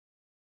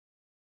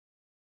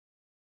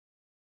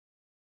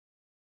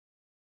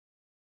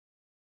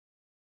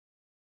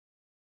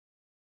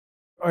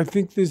I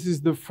think this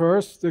is the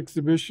first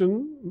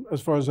exhibition,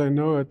 as far as I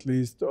know at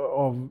least,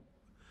 of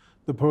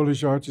the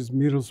Polish artist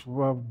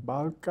Mirosław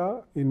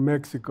Bałka in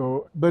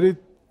Mexico. But it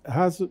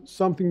has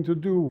something to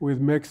do with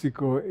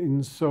Mexico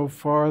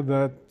insofar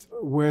that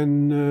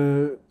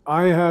when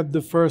I had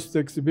the first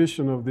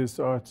exhibition of this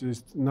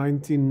artist,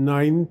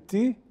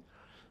 1990,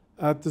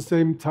 at the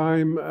same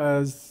time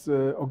as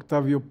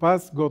Octavio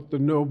Paz got the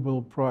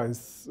Nobel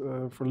Prize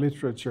for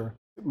Literature.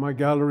 My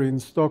gallery in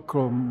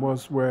Stockholm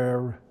was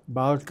where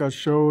Bałka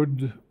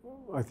showed,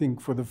 I think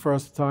for the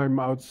first time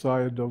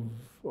outside of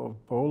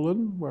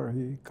Poland, where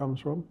he comes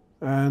from.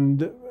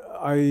 And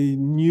I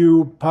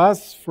knew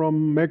Paz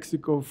from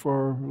Mexico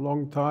for a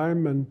long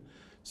time, and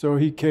so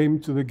he came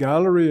to the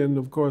gallery, and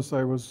of course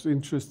I was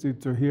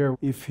interested to hear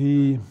if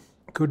he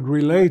could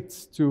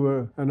relate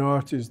to an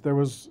artist.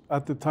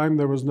 At the time,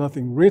 there was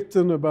nothing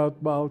written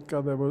about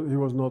Bałka. He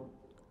was not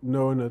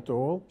known at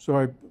all. So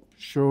I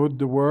showed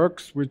the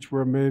works, which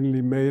were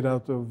mainly made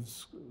out of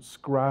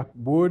scrap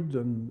wood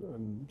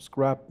and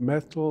scrap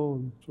metal,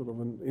 and sort of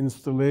an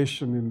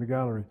installation in the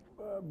gallery.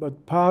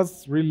 But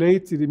Paz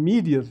related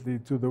immediately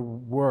to the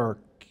work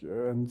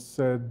and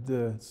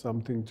said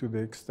something to the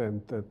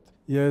extent that,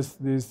 yes,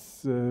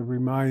 this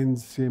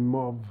reminds him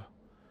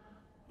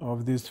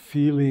of this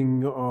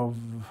feeling of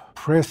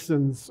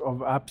presence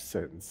of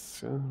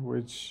absence,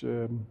 which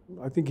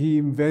I think he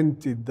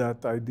invented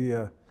that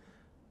idea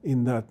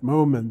in that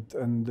moment,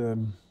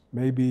 and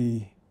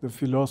maybe the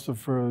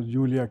philosopher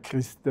Julia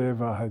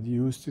Kristeva had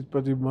used it,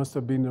 but it must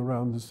have been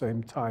around the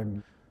same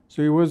time.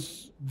 So it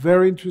was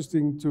very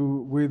interesting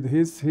with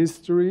his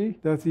history,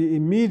 that he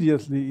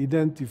immediately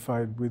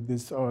identified with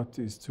this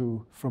artist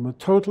who, from a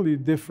totally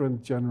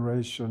different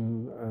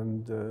generation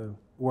and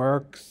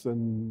works,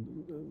 and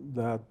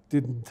that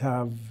didn't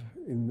have,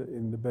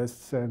 in the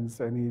best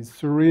sense, any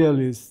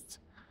surrealist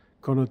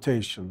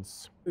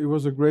connotations. It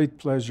was a great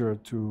pleasure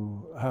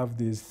to have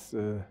this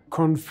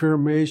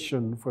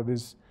confirmation for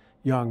this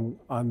young,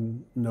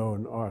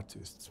 unknown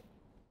artist.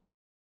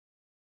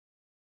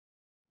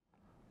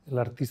 El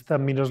artista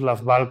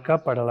Mirosław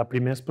Bałka, para la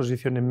primera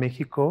exposición en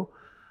México,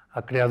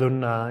 ha creado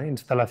una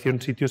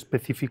instalación sitio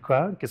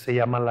específica que se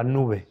llama la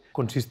Nube,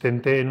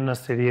 consistente en una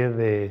serie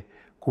de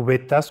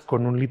cubetas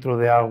con 1 litro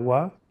de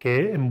agua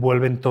que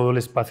envuelven todo el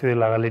espacio de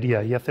la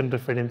galería y hacen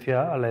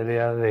referencia a la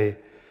idea de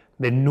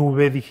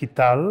nube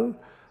digital,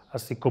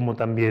 así como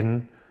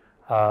también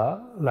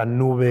a la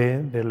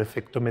nube del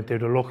efecto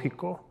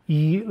meteorológico.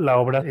 Y la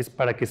obra es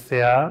para que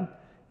sea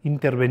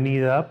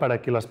intervenida,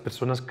 para que las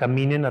personas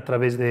caminen a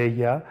través de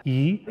ella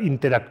y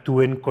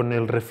interactúen con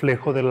el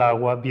reflejo del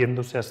agua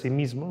viéndose a sí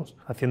mismos,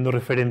 haciendo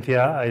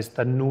referencia a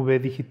esta nube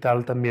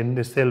digital también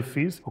de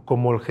selfies, o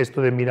como el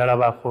gesto de mirar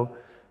abajo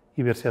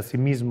y verse a sí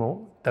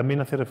mismo.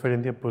 También hace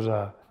referencia pues,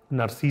 a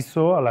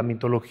Narciso, a la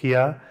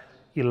mitología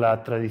y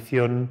la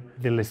tradición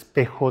del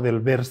espejo, del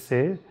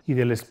verse y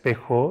del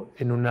espejo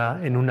en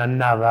una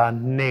nada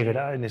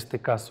negra, en este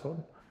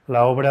caso.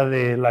 La obra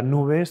de la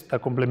nube está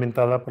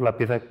complementada por la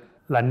pieza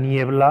La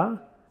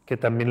niebla, que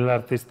también el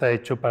artista ha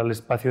hecho para el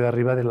espacio de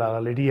arriba de la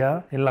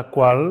galería, en la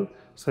cual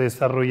se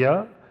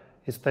desarrolla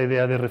esta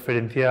idea de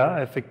referencia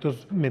a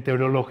efectos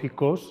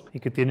meteorológicos y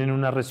que tienen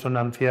una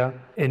resonancia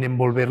en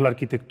envolver la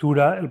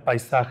arquitectura, el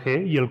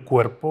paisaje y el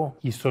cuerpo,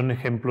 y son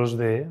ejemplos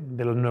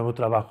del nuevo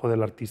trabajo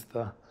del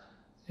artista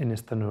en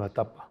esta nueva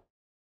etapa.